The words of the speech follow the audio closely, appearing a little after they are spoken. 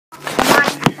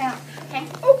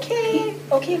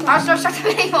Okay, I'll start the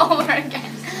video over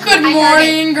again. Good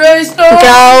morning, Greystone.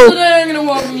 Go. Today I'm going to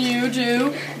welcome you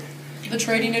to the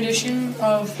trading edition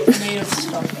of Native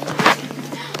Stuff.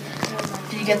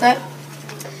 Did you get that?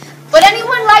 Would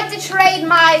anyone like to trade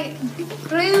my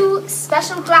blue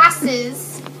special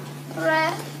glasses for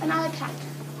an iPad?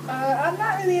 I'm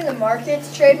not really in the market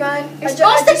to trade mine. You're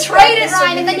supposed to trade it,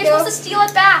 Ryan, and then you're supposed to steal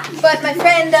it back. But my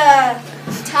friend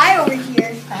Ty over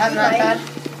here. I have an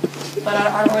iPad, but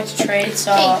I don't like to trade,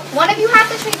 so Okay, one of you have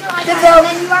to trade your iPad, go. and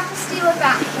then you have to steal it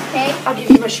back, okay? I'll give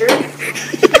you my shirt.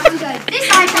 I'm good. This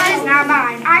iPad is now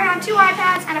mine. I have 2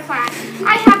 iPads and a plant.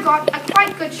 I have got a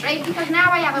quite good trade because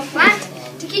now I have a plant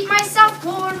to keep myself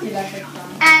warm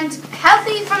and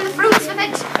healthy from the fruits with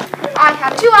it. I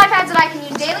have 2 iPads that I can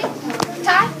use daily.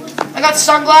 Ty? I got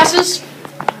sunglasses.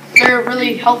 They're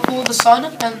really helpful with the sun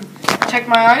and protect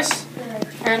my eyes.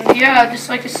 And yeah, I'd just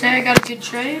like to say I got a good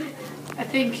trade. I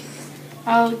think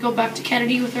I'll go back to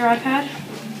Kennedy with her iPad.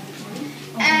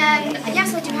 And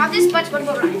yes, I do have this, but what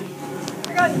about Ryan?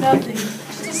 I got nothing.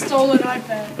 Just a stolen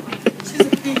iPad. She's a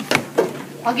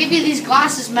thief. I'll give you these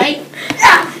glasses, mate.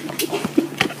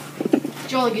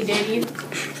 Jolly good day to you.